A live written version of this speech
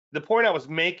The point I was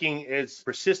making is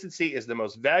persistency is the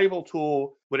most valuable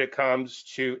tool when it comes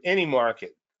to any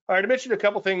market. All right, I mentioned a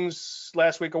couple things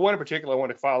last week, or one in particular I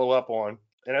want to follow up on.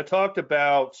 And I talked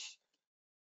about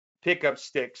pickup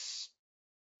sticks.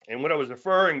 And what I was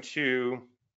referring to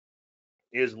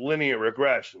is linear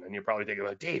regression. And you're probably thinking,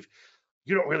 like, Dave,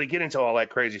 you don't really get into all that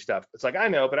crazy stuff. It's like, I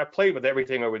know, but I've played with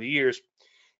everything over the years.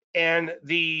 And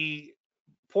the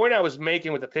point I was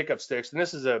making with the pickup sticks, and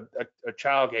this is a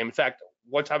child game. In fact,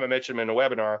 one time I mentioned him in a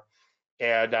webinar,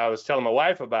 and I was telling my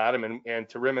wife about him, and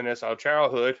to reminisce our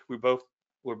childhood, we both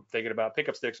were thinking about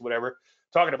pickup sticks, or whatever,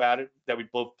 talking about it, that we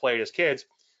both played as kids.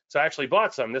 So I actually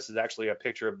bought some. This is actually a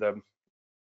picture of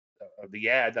the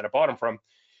ad that I bought them from.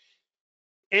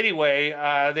 Anyway,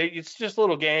 it's just a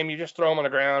little game. You just throw them on the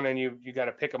ground, and you got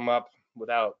to pick them up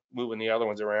without moving the other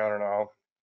ones around and all.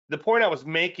 The point I was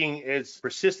making is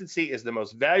persistency is the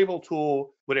most valuable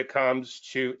tool when it comes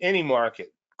to any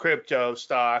market, crypto,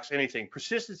 stocks, anything.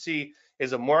 Persistency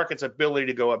is a market's ability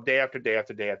to go up day after day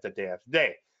after day after day after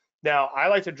day. Now, I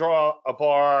like to draw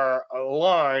a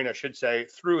line, I should say,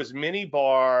 through as many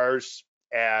bars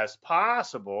as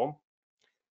possible,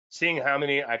 seeing how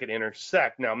many I can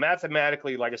intersect. Now,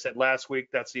 mathematically, like I said last week,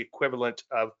 that's the equivalent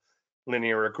of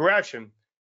linear regression.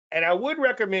 And I would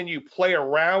recommend you play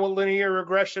around with linear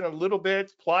regression a little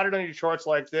bit, plot it on your charts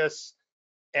like this,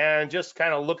 and just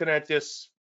kind of looking at this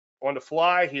on the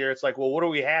fly here. It's like, well, what do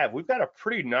we have? We've got a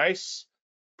pretty nice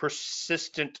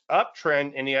persistent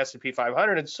uptrend in the S&P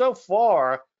 500. And so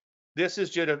far, this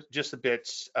is just a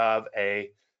bit of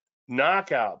a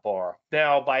knockout bar.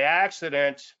 Now, by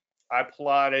accident, I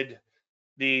plotted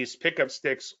these pickup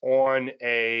sticks on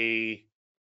a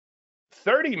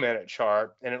 30-minute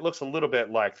chart, and it looks a little bit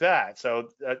like that. So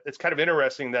it's kind of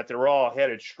interesting that they're all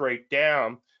headed straight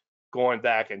down going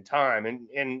back in time.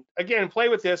 And again, play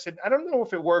with this. And I don't know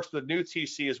if it works with the new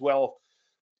TC as well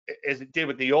as it did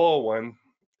with the old one.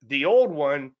 The old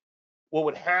one, what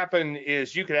would happen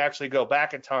is you could actually go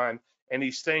back in time, and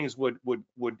these things would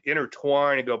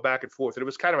intertwine and go back and forth. And it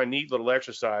was kind of a neat little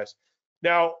exercise.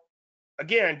 Now,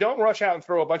 again, don't rush out and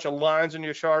throw a bunch of lines in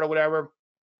your chart or whatever,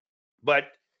 but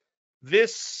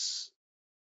this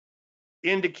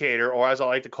indicator, or as I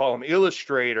like to call them,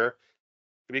 Illustrator,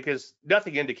 because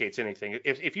nothing indicates anything.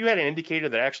 If you had an indicator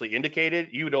that actually indicated,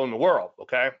 you would own the world,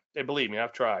 okay? And believe me,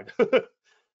 I've tried.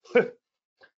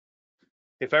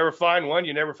 If I ever find one,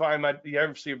 you never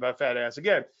see my fat ass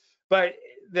again. But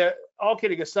all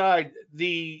kidding aside,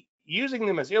 using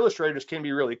them as illustrators can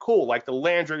be really cool. Like the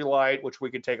Landry light, which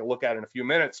we could take a look at in a few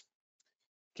minutes,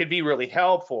 can be really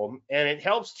helpful, and it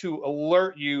helps to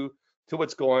alert you to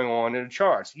what's going on in the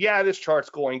charts. Yeah, this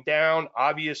chart's going down,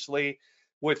 obviously,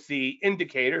 with the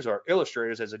indicators, or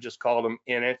illustrators, as I just called them,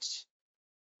 in it.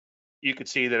 You could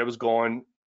see that it was going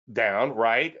down,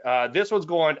 right? This one's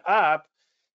going up,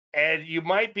 and you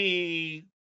might be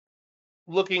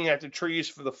looking at the trees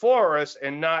for the forest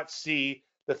and not see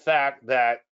the fact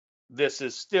that this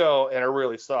is still in a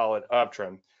really solid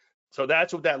uptrend. So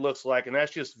that's what that looks like, and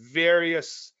that's just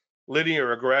various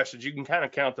linear regressions. You can kind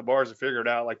of count the bars and figure it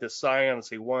out, like this cyan. Let's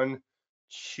see, 1,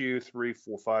 2, 3,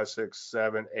 4, 5, 6,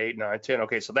 7, 8, 9, 10.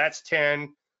 Okay, so that's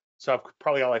 10. So I've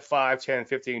probably got like 5, 10,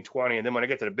 15, 20, and then when I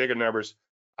get to the bigger numbers,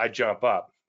 I jump up.